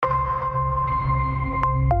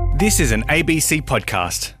This is an ABC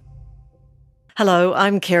podcast. Hello,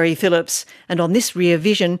 I'm Kerry Phillips, and on this Rear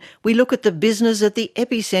Vision, we look at the business at the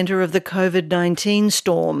epicentre of the COVID-19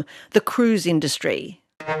 storm, the cruise industry.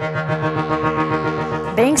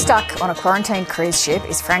 Being stuck on a quarantined cruise ship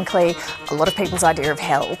is frankly a lot of people's idea of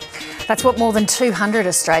hell. That's what more than 200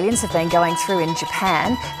 Australians have been going through in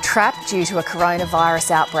Japan, trapped due to a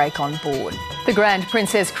coronavirus outbreak on board. The Grand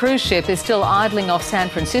Princess cruise ship is still idling off San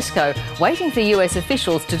Francisco, waiting for US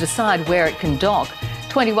officials to decide where it can dock.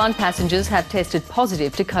 21 passengers have tested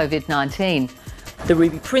positive to COVID-19. The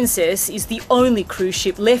Ruby Princess is the only cruise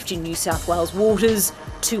ship left in New South Wales waters.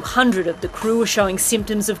 200 of the crew are showing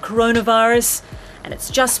symptoms of coronavirus, and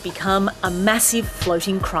it's just become a massive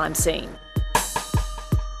floating crime scene.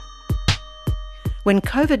 When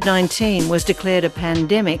COVID-19 was declared a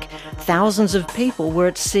pandemic, thousands of people were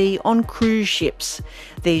at sea on cruise ships.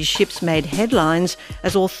 These ships made headlines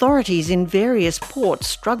as authorities in various ports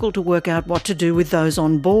struggled to work out what to do with those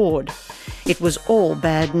on board. It was all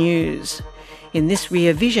bad news. In this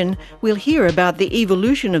Rear Vision, we'll hear about the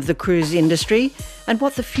evolution of the cruise industry and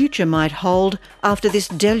what the future might hold after this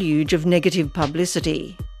deluge of negative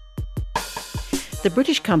publicity. The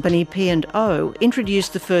British company P&O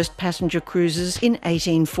introduced the first passenger cruises in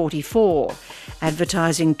 1844,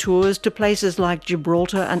 advertising tours to places like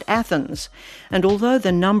Gibraltar and Athens. And although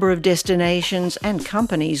the number of destinations and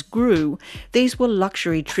companies grew, these were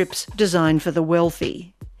luxury trips designed for the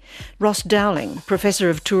wealthy. Ross Dowling,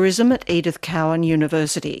 Professor of Tourism at Edith Cowan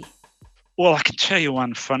University. Well, I can tell you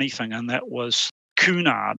one funny thing, and that was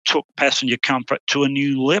Cunard took passenger comfort to a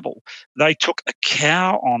new level. They took a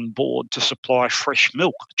cow on board to supply fresh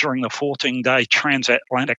milk during the 14-day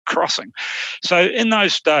transatlantic crossing. So in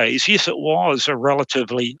those days, yes, it was a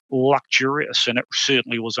relatively luxurious, and it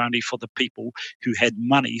certainly was only for the people who had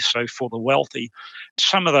money, so for the wealthy.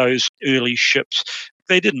 Some of those early ships,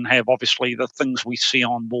 they didn't have, obviously, the things we see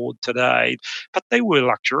on board today, but they were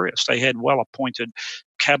luxurious. They had well-appointed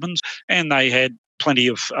cabins, and they had plenty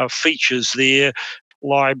of features there,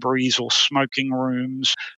 libraries or smoking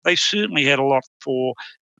rooms. They certainly had a lot for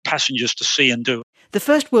passengers to see and do. The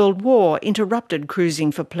First World War interrupted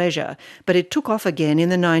cruising for pleasure, but it took off again in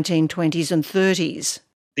the 1920s and 30s.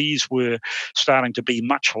 These were starting to be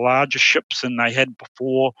much larger ships than they had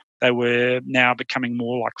before. They were now becoming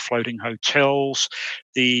more like floating hotels.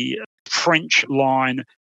 The French line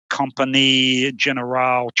Compagnie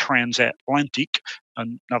Générale Transatlantique,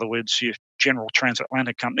 in other words, your General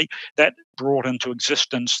Transatlantic Company, that brought into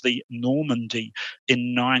existence the Normandy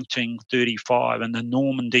in 1935. And the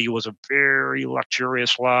Normandy was a very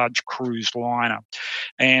luxurious, large cruise liner.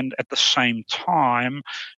 And at the same time,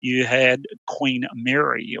 you had Queen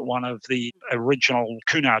Mary, one of the original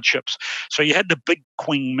Cunard ships. So you had the big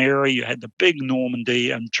Queen Mary, you had the big Normandy,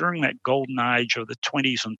 and during that golden age of the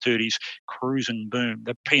 20s and 30s, cruising boom.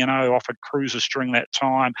 The P&O offered cruises during that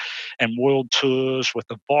time and world tours with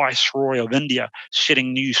the Viceroy of India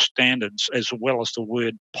setting new standards, as well as the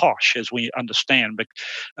word posh, as we understand.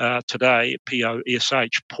 But today,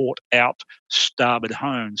 POSH, port out, starboard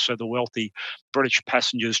home. So the wealthy British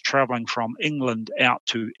passengers travelling from England out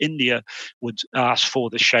to India would ask for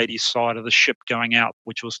the shady side of the ship going out,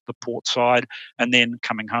 which was the port side, and then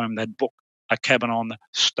coming home, they'd book a cabin on the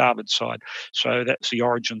starboard side. So that's the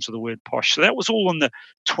origins of the word posh. So that was all in the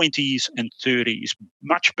 20s and 30s,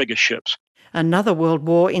 much bigger ships. Another world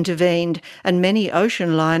war intervened, and many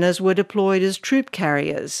ocean liners were deployed as troop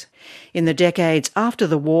carriers. In the decades after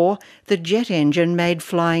the war, the jet engine made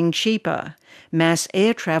flying cheaper. Mass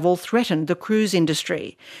air travel threatened the cruise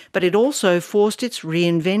industry, but it also forced its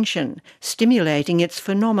reinvention, stimulating its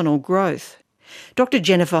phenomenal growth. Dr.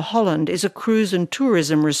 Jennifer Holland is a cruise and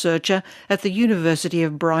tourism researcher at the University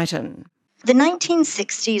of Brighton. The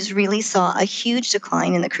 1960s really saw a huge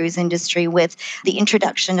decline in the cruise industry with the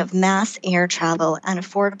introduction of mass air travel and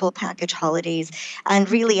affordable package holidays. And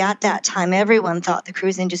really at that time, everyone thought the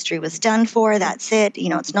cruise industry was done for. That's it.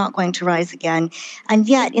 It's not going to rise again. And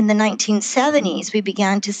yet in the 1970s, we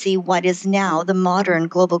began to see what is now the modern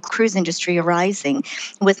global cruise industry arising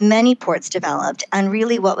with many ports developed. And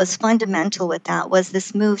really what was fundamental with that was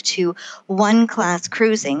this move to one-class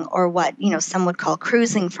cruising, or what, some would call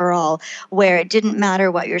cruising for all, where it didn't matter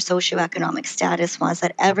what your socioeconomic status was,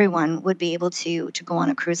 that everyone would be able to go on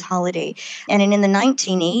a cruise holiday. And in the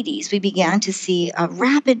 1980s, we began to see a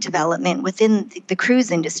rapid development within the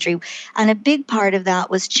cruise industry. And a big part of that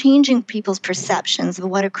was changing people's perceptions of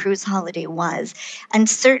what a cruise holiday was. And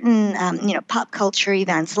certain, pop culture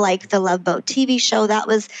events like the Love Boat TV show, that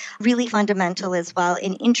was really fundamental as well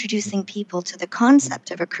in introducing people to the concept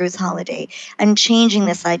of a cruise holiday and changing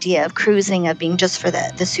this idea of cruising of being just for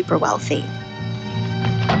the super wealthy.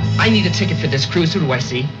 I need a ticket for this cruise. Who do I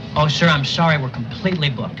see? Oh, sir, I'm sorry. We're completely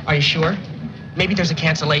booked. Are you sure? Maybe there's a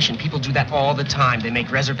cancellation. People do that all the time. They make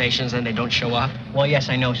reservations and they don't show up. Well, yes,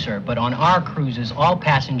 I know, sir. But on our cruises, all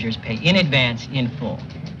passengers pay in advance, in full.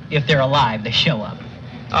 If they're alive, they show up.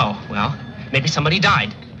 Oh, well, maybe somebody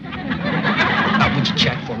died. Would you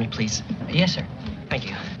check for me, please? Yes, sir. Thank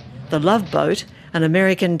you. The Love Boat, an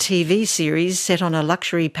American TV series set on a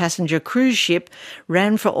luxury passenger cruise ship,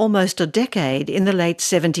 ran for almost a decade in the late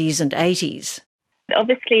 70s and 80s.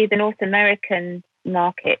 Obviously, the North American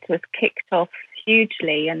market was kicked off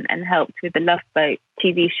hugely and helped with the Love Boat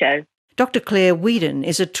TV show. Dr. Claire Whedon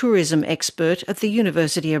is a tourism expert at the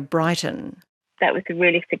University of Brighton. That was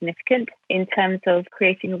really significant in terms of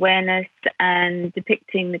creating awareness and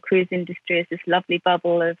depicting the cruise industry as this lovely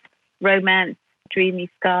bubble of romance, dreamy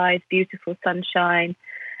skies, beautiful sunshine.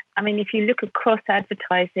 I mean, if you look across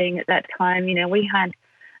advertising at that time, we had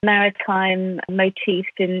maritime motifs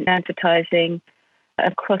in advertising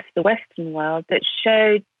across the Western world that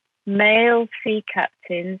showed male sea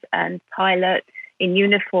captains and pilots in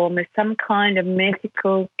uniform as some kind of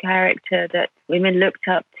mythical character that women looked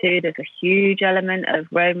up to. There's a huge element of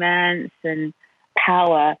romance and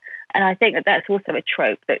power. And I think that that's also a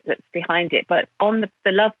trope that's behind it. But on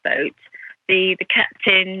the Love Boat, the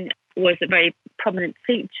captain was a very prominent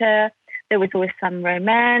feature. There was always some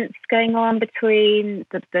romance going on between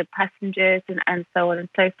the passengers and so on and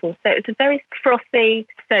so forth. So it was a very frothy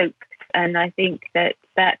soap. And I think that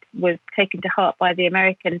was taken to heart by the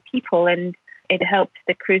American people, and it helped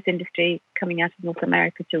the cruise industry coming out of North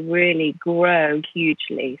America to really grow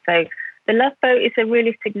hugely. So the Love Boat is a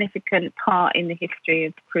really significant part in the history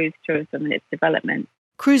of cruise tourism and its development.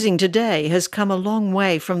 Cruising today has come a long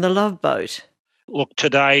way from the Love Boat. Look,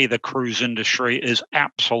 today the cruise industry is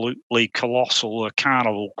absolutely colossal. The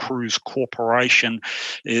Carnival Cruise Corporation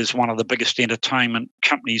is one of the biggest entertainment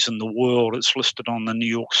companies in the world. It's listed on the New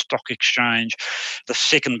York Stock Exchange. The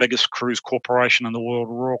second biggest cruise corporation in the world,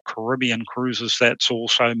 Royal Caribbean Cruises, that's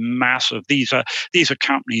also massive. These are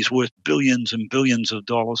companies worth billions and billions of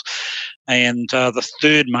dollars. And the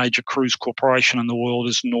third major cruise corporation in the world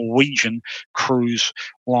is Norwegian Cruise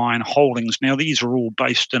Line Holdings. Now, these are all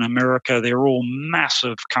based in America. They're all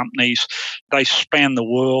massive companies. They span the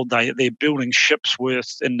world. They're building ships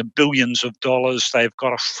worth in the billions of dollars. They've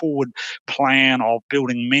got a forward plan of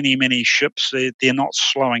building many, many ships. They're not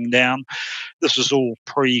slowing down. This is all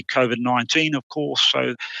pre-COVID-19, of course.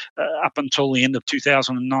 So up until the end of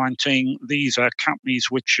 2019, these are companies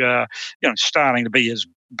which are starting to be as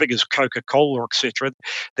big as Coca-Cola, etc.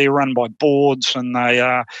 They're run by boards, and they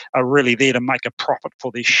are really there to make a profit for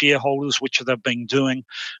their shareholders, which they've been doing,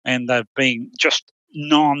 and they've been just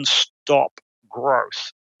non-stop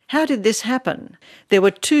growth. How did this happen? There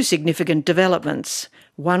were two significant developments.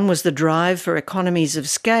 One was the drive for economies of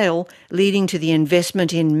scale, leading to the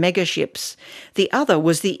investment in megaships. The other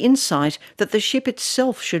was the insight that the ship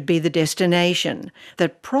itself should be the destination,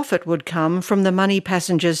 that profit would come from the money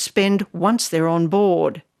passengers spend once they're on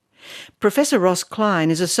board. Professor Ross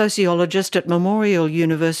Klein is a sociologist at Memorial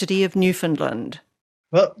University of Newfoundland.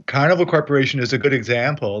 Well, Carnival Corporation is a good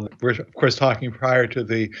example. We're, of course, talking prior to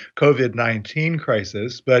the COVID-19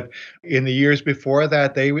 crisis, but in the years before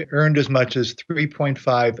that, they earned as much as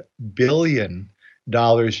 $3.5 billion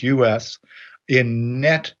US in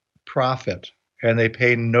net profit, and they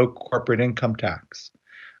pay no corporate income tax.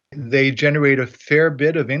 They generate a fair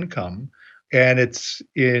bit of income, and it's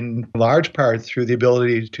in large part through the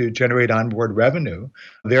ability to generate onboard revenue.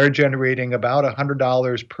 They're generating about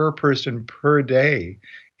 $100 per person per day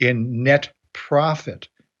in net profit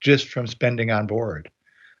just from spending on board.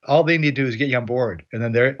 All they need to do is get you on board, and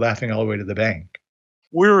then they're laughing all the way to the bank.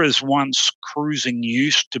 Whereas once cruising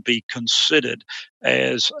used to be considered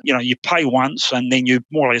as, you pay once and then you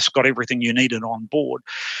more or less got everything you needed on board,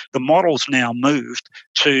 the model's now moved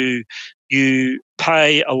to you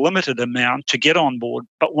pay a limited amount to get on board,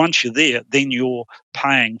 but once you're there, then you're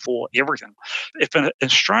paying for everything. If an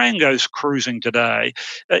Australian goes cruising today,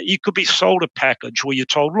 you could be sold a package where you're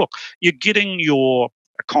told, look, you're getting your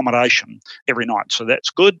accommodation every night, so that's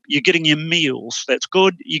good. You're getting your meals, that's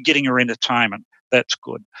good. You're getting your entertainment, that's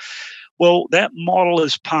good. Well, that model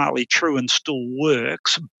is partly true and still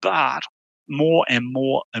works, but more and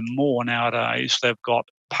more and more nowadays, they've got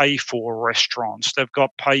pay for restaurants, they've got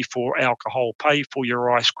pay for alcohol, pay for your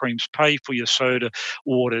ice creams, pay for your soda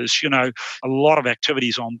waters. A lot of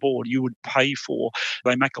activities on board you would pay for.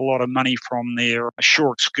 They make a lot of money from their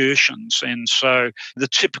shore excursions. And so the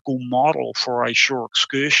typical model for a shore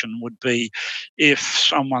excursion would be if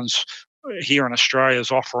someone's here in Australia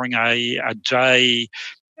is offering a day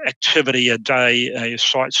activity a day, a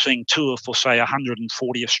sightseeing tour for, say,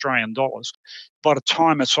 140 Australian dollars. By the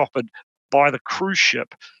time it's offered by the cruise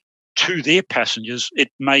ship to their passengers, it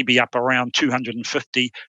may be up around $250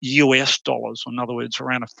 US. In other words,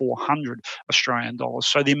 around 400 Australian dollars.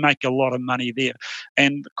 So they make a lot of money there.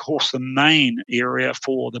 And of course, the main area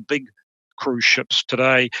for the big cruise ships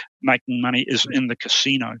today making money is in the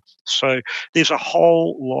casino. So there's a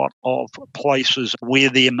whole lot of places where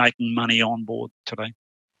they're making money on board today.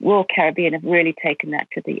 Royal Caribbean have really taken that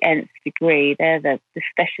to the nth degree. They're the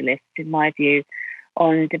specialists, in my view,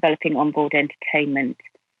 on developing onboard entertainment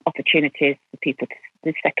opportunities for people.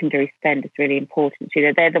 The secondary spend is really important. You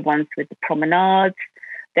know, they're the ones with the promenades.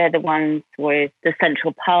 They're the ones with the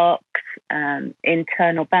central parks,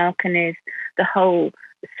 internal balconies, the whole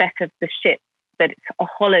set of the ship. But it's a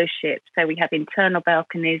hollow ship, so we have internal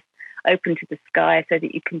balconies open to the sky so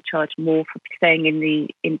that you can charge more for staying in the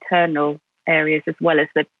internal areas as well as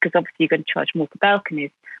because obviously you're going to charge more for balconies.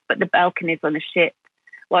 But the balconies on a ship,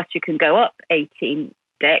 whilst you can go up 18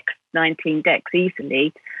 decks, 19 decks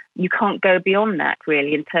easily, you can't go beyond that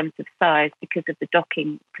really in terms of size because of the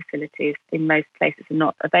docking facilities in most places are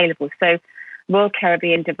not available. So Royal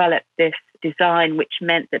Caribbean developed this design which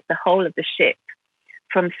meant that the whole of the ship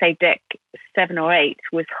from, say, deck 7 or 8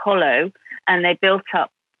 was hollow, and they built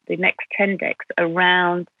up the next 10 decks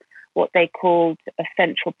around what they called a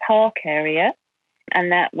central park area,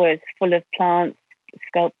 and that was full of plants,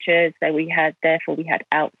 sculptures. So we had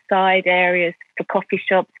outside areas for coffee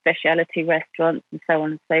shops, specialty restaurants, and so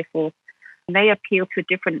on and so forth. And they appeal to a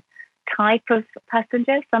different type of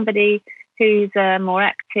passenger, somebody who's more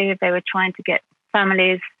active. They were trying to get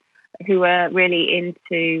families who are really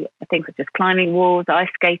into things such as climbing walls, ice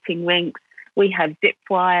skating rinks. We have zip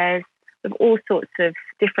wires, with all sorts of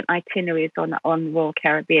different itineraries on Royal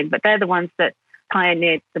Caribbean, but they're the ones that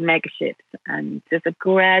pioneered the megaships, and there's a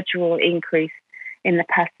gradual increase in the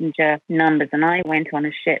passenger numbers. And I went on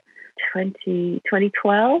a ship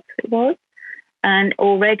 2012 it was, and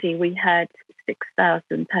already we had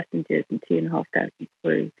 6,000 passengers and 2,500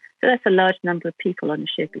 crew. So that's a large number of people on a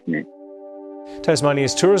ship, isn't it?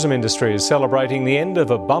 Tasmania's tourism industry is celebrating the end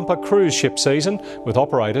of a bumper cruise ship season, with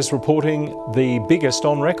operators reporting the biggest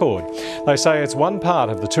on record. They say it's one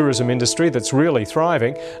part of the tourism industry that's really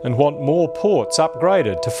thriving and want more ports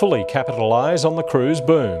upgraded to fully capitalise on the cruise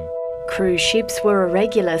boom. Cruise ships were a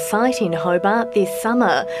regular sight in Hobart this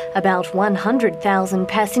summer. About 100,000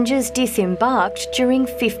 passengers disembarked during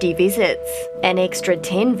 50 visits. An extra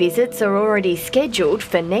 10 visits are already scheduled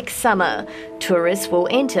for next summer. Tourists will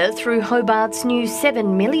enter through Hobart's new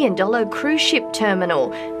 $7 million cruise ship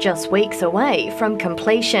terminal, just weeks away from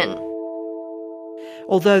completion.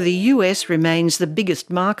 Although the US remains the biggest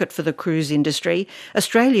market for the cruise industry,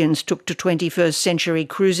 Australians took to 21st century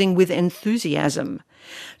cruising with enthusiasm.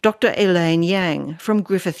 Dr. Elaine Yang from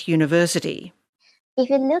Griffith University. If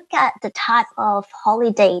you look at the type of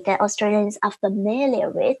holiday that Australians are familiar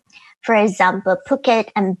with, for example, Phuket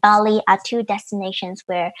and Bali are two destinations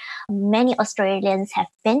where many Australians have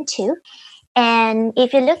been to. And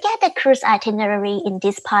if you look at the cruise itinerary in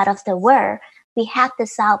this part of the world, we have the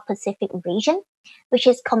South Pacific region, which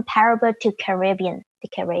is comparable to the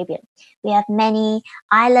Caribbean. We have many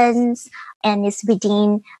islands, and it's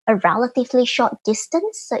within a relatively short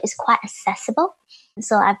distance, so it's quite accessible.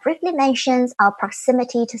 So I briefly mentioned our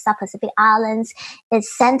proximity to South Pacific Islands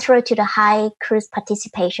is central to the high cruise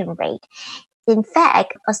participation rate. In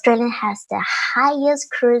fact, Australia has the highest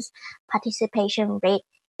cruise participation rate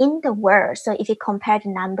in the world. So if you compare the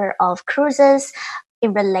number of cruises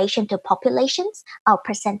in relation to populations, our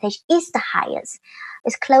percentage is the highest.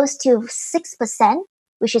 It's close to 6%,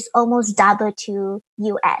 which is almost double to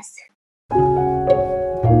US.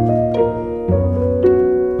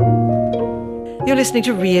 You're listening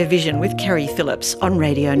to Rear Vision with Kerry Phillips on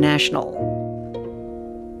Radio National.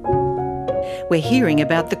 We're hearing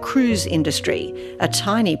about the cruise industry, a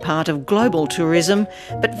tiny part of global tourism,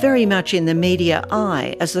 but very much in the media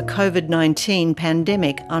eye as the COVID-19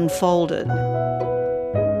 pandemic unfolded.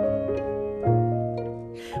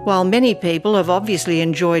 While many people have obviously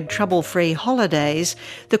enjoyed trouble-free holidays,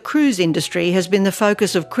 the cruise industry has been the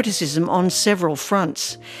focus of criticism on several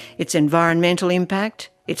fronts. Its environmental impact,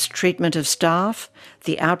 its treatment of staff,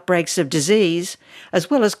 the outbreaks of disease, as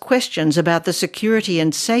well as questions about the security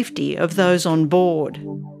and safety of those on board.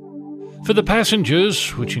 For the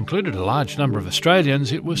passengers, which included a large number of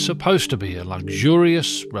Australians, it was supposed to be a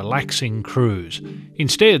luxurious, relaxing cruise.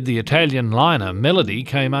 Instead, the Italian liner Melody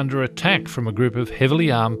came under attack from a group of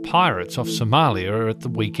heavily armed pirates off Somalia at the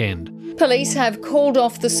weekend. Police have called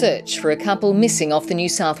off the search for a couple missing off the New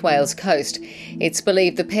South Wales coast. It's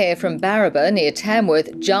believed the pair from Barraba near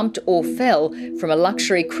Tamworth jumped or fell from a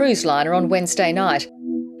luxury cruise liner on Wednesday night.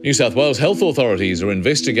 New South Wales health authorities are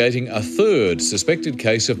investigating a third suspected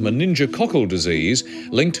case of meningococcal disease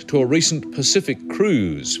linked to a recent Pacific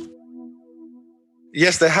cruise.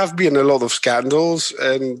 Yes, there have been a lot of scandals,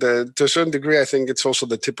 and to a certain degree, I think it's also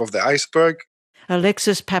the tip of the iceberg.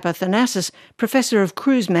 Alexis Papathanasis, Professor of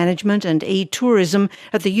Cruise Management and E-Tourism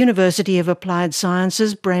at the University of Applied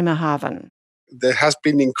Sciences, Bremerhaven. There has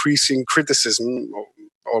been increasing criticism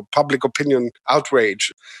or public opinion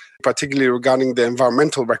outrage, particularly regarding the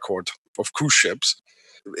environmental record of cruise ships.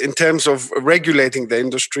 In terms of regulating the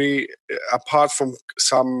industry, apart from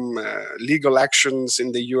some legal actions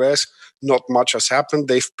in the US, not much has happened.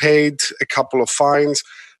 They've paid a couple of fines,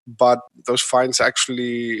 but those fines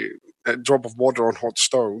actually a drop of water on hot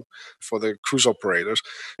stone for the cruise operators.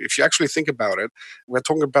 If you actually think about it, we're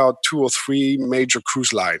talking about 2 or 3 major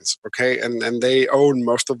cruise lines, okay? And they own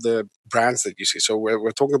most of the brands that you see. So we're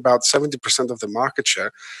talking about 70% of the market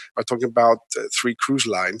share. We're talking about 3 cruise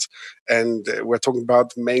lines. And we're talking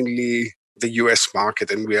about mainly the US market.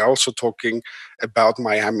 And we are also talking about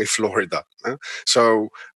Miami, Florida. So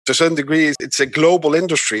to a certain degree, it's a global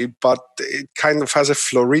industry, but it kind of has a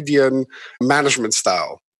Floridian management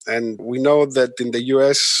style. And we know that in the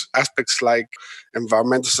US, aspects like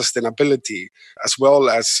environmental sustainability, as well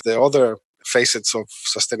as the other facets of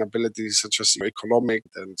sustainability, such as economic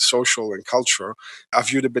and social and culture, are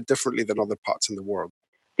viewed a bit differently than other parts in the world.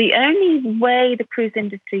 The only way the cruise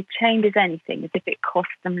industry changes anything is if it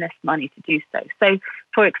costs them less money to do so. So,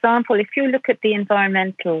 for example, if you look at the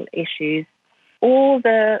environmental issues, all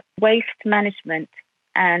the waste management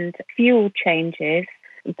and fuel changes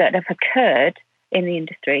that have occurred in the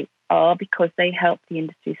industry are because they help the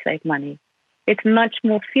industry save money. It's much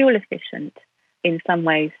more fuel efficient in some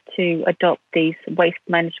ways to adopt these waste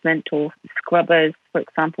management or scrubbers, for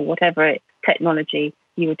example, whatever technology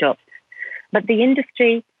you adopt. But the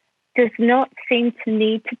industry does not seem to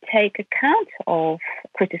need to take account of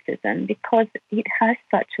criticism because it has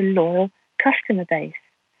such a loyal customer base.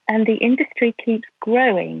 And the industry keeps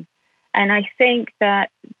growing. And I think that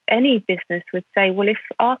any business would say, well, if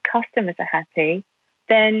our customers are happy,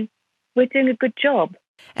 then we're doing a good job.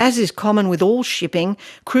 As is common with all shipping,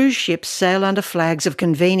 cruise ships sail under flags of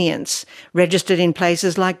convenience, registered in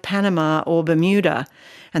places like Panama or Bermuda,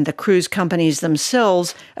 and the cruise companies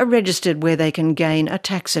themselves are registered where they can gain a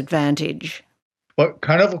tax advantage. Well,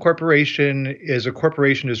 Carnival Corporation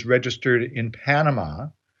is registered in Panama.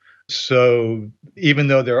 So even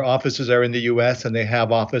though their offices are in the US and they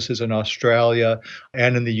have offices in Australia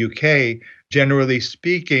and in the UK, generally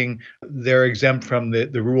speaking, they're exempt from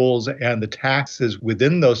the rules and the taxes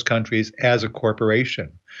within those countries as a corporation.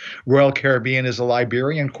 Royal Caribbean is a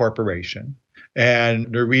Liberian corporation, and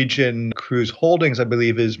Norwegian Cruise Holdings, I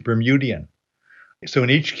believe, is Bermudian. So in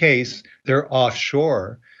each case, they're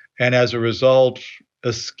offshore, and as a result,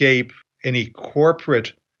 escape any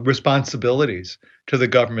corporate responsibilities to the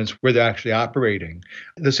governments where they're actually operating.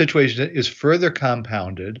 The situation is further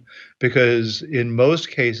compounded because in most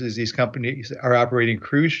cases, these companies are operating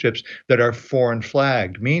cruise ships that are foreign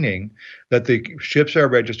flagged, meaning that the ships are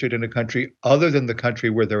registered in a country other than the country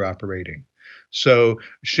where they're operating. So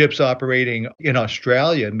ships operating in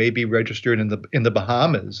Australia may be registered in the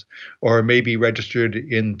Bahamas, or may be registered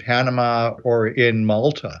in Panama or in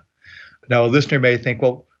Malta. Now, a listener may think,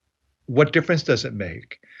 well, what difference does it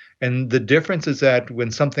make? And the difference is that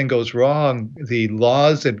when something goes wrong, the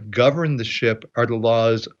laws that govern the ship are the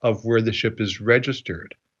laws of where the ship is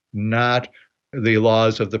registered, not the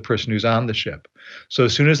laws of the person who's on the ship. So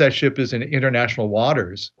as soon as that ship is in international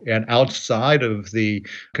waters and outside of the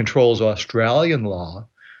controls of Australian law,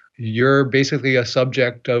 you're basically a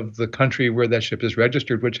subject of the country where that ship is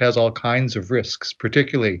registered, which has all kinds of risks,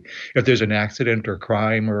 particularly if there's an accident or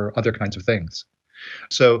crime or other kinds of things.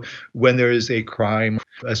 So when there is a crime,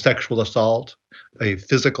 a sexual assault, a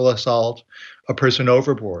physical assault, a person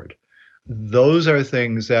overboard, those are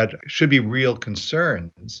things that should be real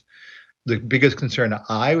concerns. The biggest concern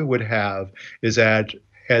I would have is that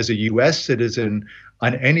as a U.S. citizen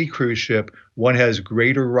on any cruise ship, one has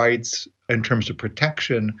greater rights in terms of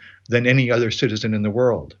protection than any other citizen in the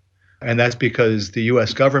world. And that's because the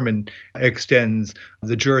U.S. government extends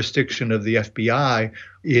the jurisdiction of the FBI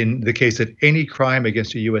in the case of any crime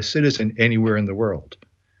against a U.S. citizen anywhere in the world.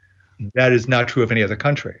 That is not true of any other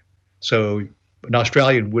country. So an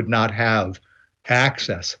Australian would not have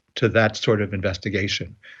access to that sort of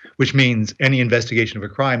investigation, which means any investigation of a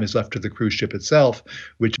crime is left to the cruise ship itself,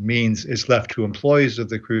 which means it's left to employees of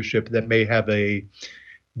the cruise ship that may have a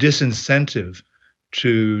disincentive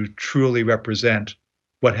to truly represent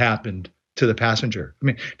what happened to the passenger. I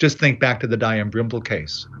mean, just think back to the Dianne Brimble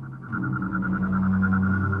case.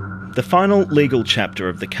 The final legal chapter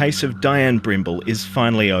of the case of Dianne Brimble is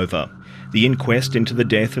finally over. The inquest into the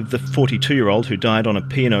death of the 42-year-old who died on a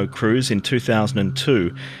P&O cruise in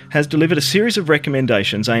 2002 has delivered a series of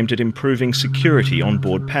recommendations aimed at improving security on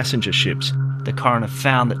board passenger ships. The coroner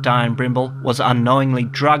found that Dianne Brimble was unknowingly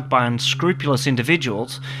drugged by unscrupulous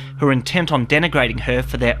individuals who were intent on denigrating her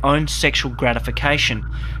for their own sexual gratification.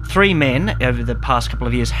 3 men over the past couple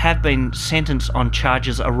of years have been sentenced on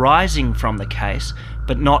charges arising from the case,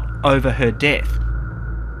 but not over her death.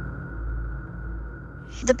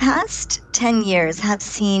 The past 10 years have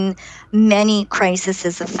seen many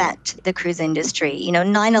crises affect the cruise industry.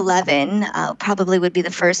 9/11 probably would be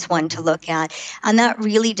the first one to look at, and that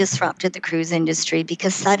really disrupted the cruise industry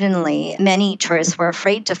because suddenly many tourists were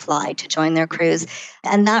afraid to fly to join their cruise,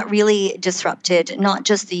 and that really disrupted not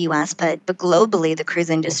just the US but globally the cruise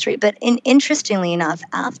industry. But interestingly enough,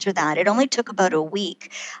 after that, it only took about a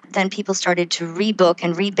week, then people started to rebook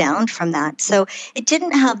and rebound from that. So it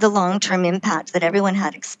didn't have the long-term impact that everyone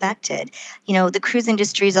had expected. The cruise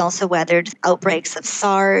industry has also weathered outbreaks of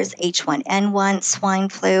SARS, H1N1, swine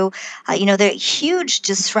flu. The huge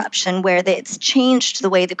disruption where it's changed the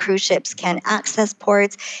way the cruise ships can access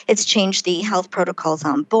ports. It's changed the health protocols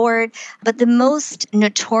on board. But the most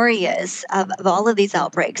notorious of all of these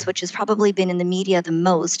outbreaks, which has probably been in the media the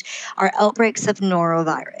most, are outbreaks of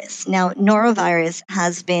norovirus. Now, norovirus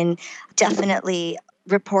has been definitely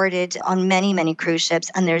reported on many, many cruise ships,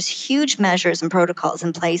 and there's huge measures and protocols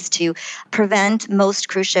in place to prevent. Most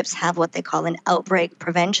cruise ships have what they call an outbreak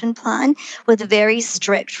prevention plan with very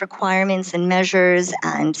strict requirements and measures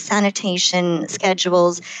and sanitation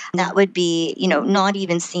schedules that would be, not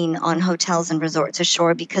even seen on hotels and resorts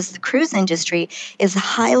ashore, because the cruise industry is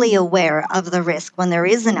highly aware of the risk when there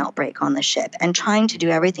is an outbreak on the ship and trying to do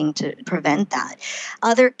everything to prevent that.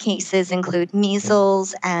 Other cases include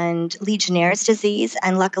measles and Legionnaire's disease,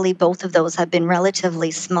 and luckily both of those have been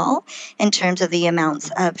relatively small in terms of the amounts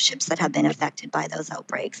of ships that have been affected by those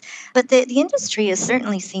outbreaks. But the industry has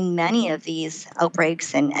certainly seen many of these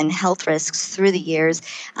outbreaks and health risks through the years,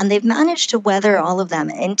 and they've managed to weather all of them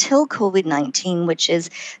until COVID-19, which is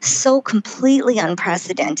so completely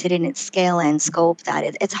unprecedented in its scale and scope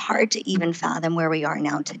that it's hard to even fathom where we are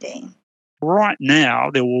now today. Right now,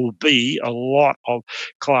 there will be a lot of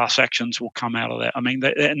class actions will come out of that. I mean,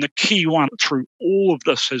 and the key one through all of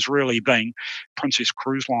this has really been Princess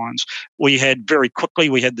Cruise Lines. We had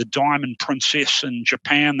the Diamond Princess in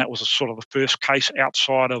Japan. That was sort of the first case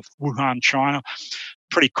outside of Wuhan, China.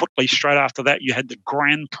 Pretty quickly, straight after that, you had the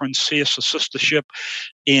Grand Princess, a sister ship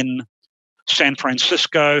in San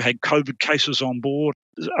Francisco, had COVID cases on board.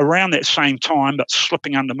 Around that same time, but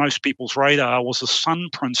slipping under most people's radar, was the Sun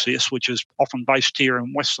Princess, which is often based here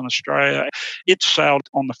in Western Australia. It sailed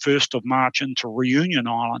on the 1st of March into Reunion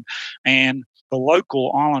Island, and the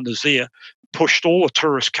local islanders there pushed all the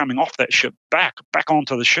tourists coming off that ship back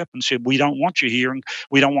onto the ship and said, we don't want you here and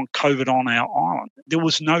we don't want COVID on our island. There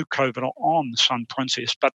was no COVID on the Sun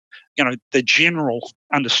Princess, but the general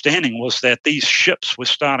understanding was that these ships were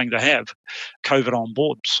starting to have COVID on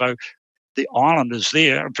board. So the islanders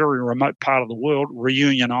there, a very remote part of the world,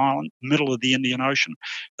 Reunion Island, middle of the Indian Ocean,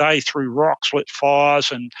 they threw rocks, lit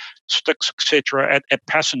fires and sticks, etc., at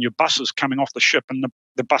passenger buses coming off the ship, and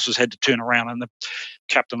the buses had to turn around and the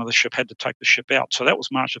captain of the ship had to take the ship out. So that was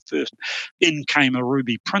March the 1st. In came a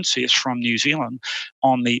Ruby Princess from New Zealand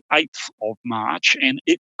on the 8th of March, and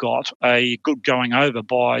it got a good going over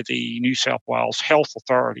by the New South Wales health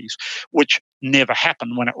authorities, which never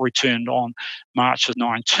happened when it returned on March the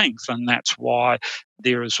 19th. And that's why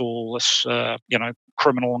there is all this,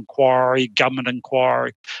 criminal inquiry, government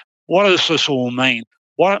inquiry. What does this all mean?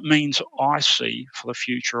 What it means, I see, for the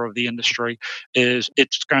future of the industry is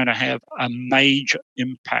it's going to have a major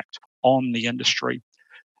impact on the industry,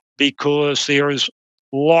 because there is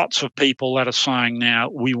lots of people that are saying now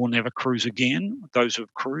we will never cruise again, those who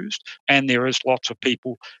have cruised, and there is lots of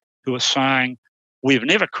people who are saying we've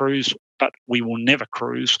never cruised, but we will never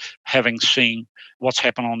cruise, having seen what's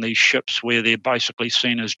happened on these ships where they're basically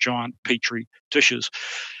seen as giant petri dishes.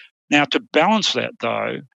 Now, to balance that,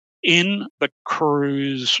 though, in the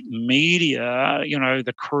cruise media,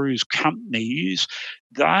 the cruise companies,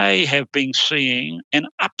 they have been seeing an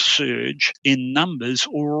upsurge in numbers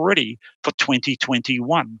already for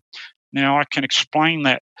 2021. Now, I can explain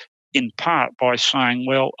that in part by saying,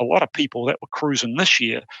 well, a lot of people that were cruising this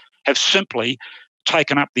year have simply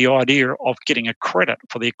taken up the idea of getting a credit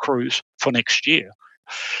for their cruise for next year.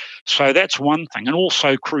 So that's one thing. And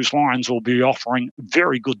also cruise lines will be offering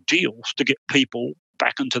very good deals to get people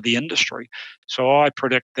back into the industry. So I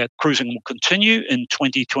predict that cruising will continue in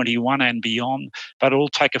 2021 and beyond, but it'll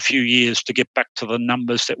take a few years to get back to the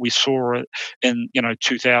numbers that we saw in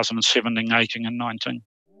 2017, 18 and 19.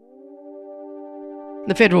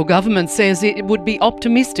 The federal government says it would be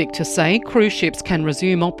optimistic to say cruise ships can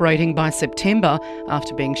resume operating by September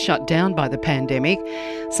after being shut down by the pandemic.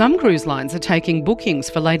 Some cruise lines are taking bookings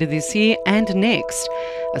for later this year and next.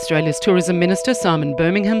 Australia's Tourism Minister Simon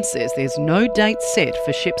Birmingham says there's no date set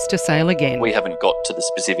for ships to sail again. We haven't got to the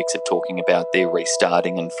specifics of talking about their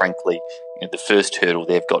restarting, and frankly, the first hurdle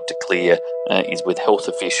they've got to clear is with health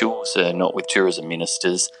officials, not with tourism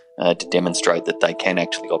ministers, to demonstrate that they can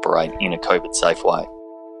actually operate in a COVID-safe way.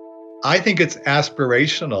 I think it's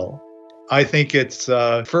aspirational. I think it's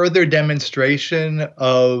a further demonstration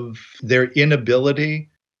of their inability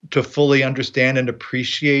to fully understand and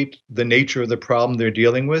appreciate the nature of the problem they're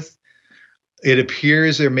dealing with. It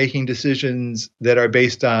appears they're making decisions that are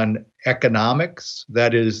based on economics.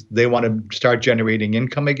 That is, they want to start generating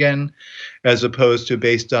income again, as opposed to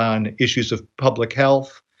based on issues of public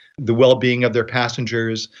health, the well-being of their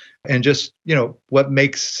passengers, and just, what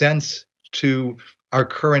makes sense to our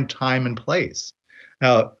current time and place.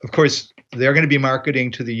 Now, of course, they're going to be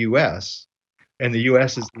marketing to the U.S., and the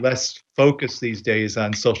U.S. is less focused these days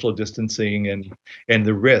on social distancing and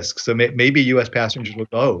the risks. So maybe U.S. passengers will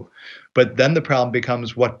go. But then the problem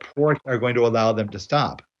becomes what ports are going to allow them to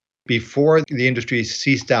stop. Before the industry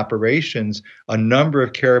ceased operations, a number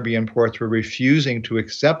of Caribbean ports were refusing to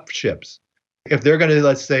accept ships. If they're going to,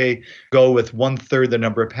 let's say, go with 1/3 the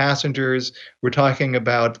number of passengers, we're talking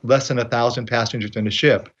about less than 1,000 passengers in a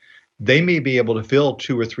ship. They may be able to fill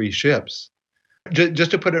 2 or 3 ships. Just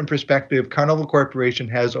to put it in perspective, Carnival Corporation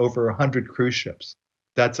has over 100 cruise ships.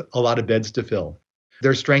 That's a lot of beds to fill.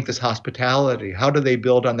 Their strength is hospitality. How do they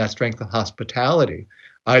build on that strength of hospitality?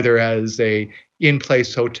 Either as a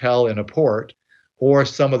in-place hotel in a port or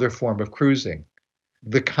some other form of cruising.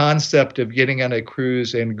 The concept of getting on a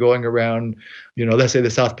cruise and going around, let's say the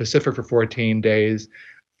South Pacific for 14 days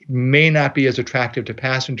may not be as attractive to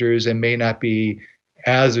passengers and may not be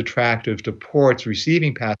as attractive to ports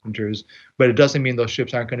receiving passengers, but it doesn't mean those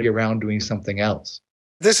ships aren't going to be around doing something else.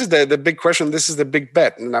 This is the big question. This is the big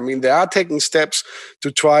bet. And I mean, they are taking steps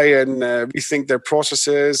to try and rethink their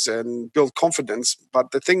processes and build confidence. But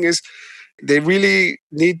the thing is, they really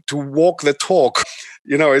need to walk the talk.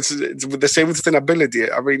 It's the same with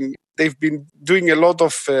sustainability. I mean, they've been doing a lot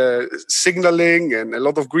of signaling and a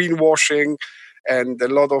lot of greenwashing and a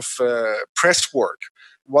lot of press work.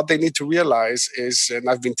 What they need to realize is, and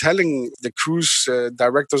I've been telling the cruise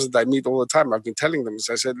directors that I meet all the time, I've been telling them,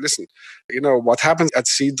 I said, listen, what happens at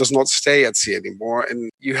sea does not stay at sea anymore. And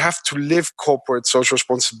you have to live corporate social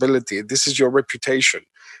responsibility. This is your reputation.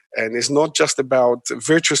 And it's not just about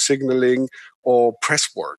virtue signaling or press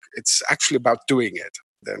work. It's actually about doing it.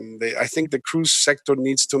 And I think the cruise sector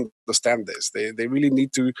needs to understand this. They really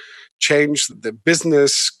need to change the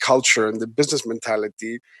business culture and the business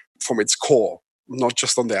mentality from its core, not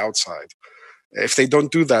just on the outside. If they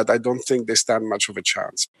don't do that, I don't think they stand much of a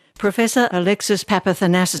chance. Professor Alexis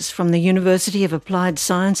Papathanasis from the University of Applied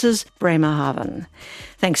Sciences, Bremerhaven.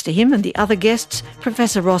 Thanks to him and the other guests,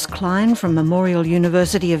 Professor Ross Klein from Memorial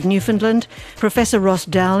University of Newfoundland, Professor Ross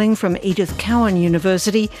Dowling from Edith Cowan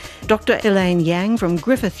University, Dr. Elaine Yang from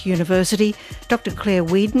Griffith University, Dr. Claire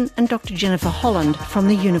Whedon and Dr. Jennifer Holland from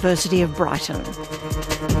the University of Brighton.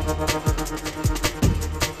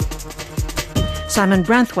 Simon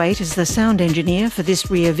Branthwaite is the sound engineer for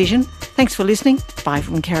this Rear Vision. Thanks for listening. Bye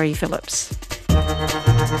from Kerry Phillips.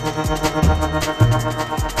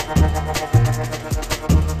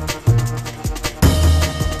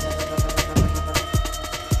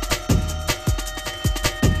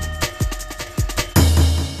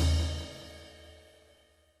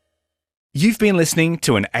 You've been listening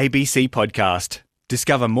to an ABC podcast.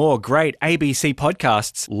 Discover more great ABC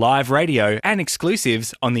podcasts, live radio, and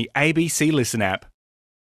exclusives on the ABC Listen app.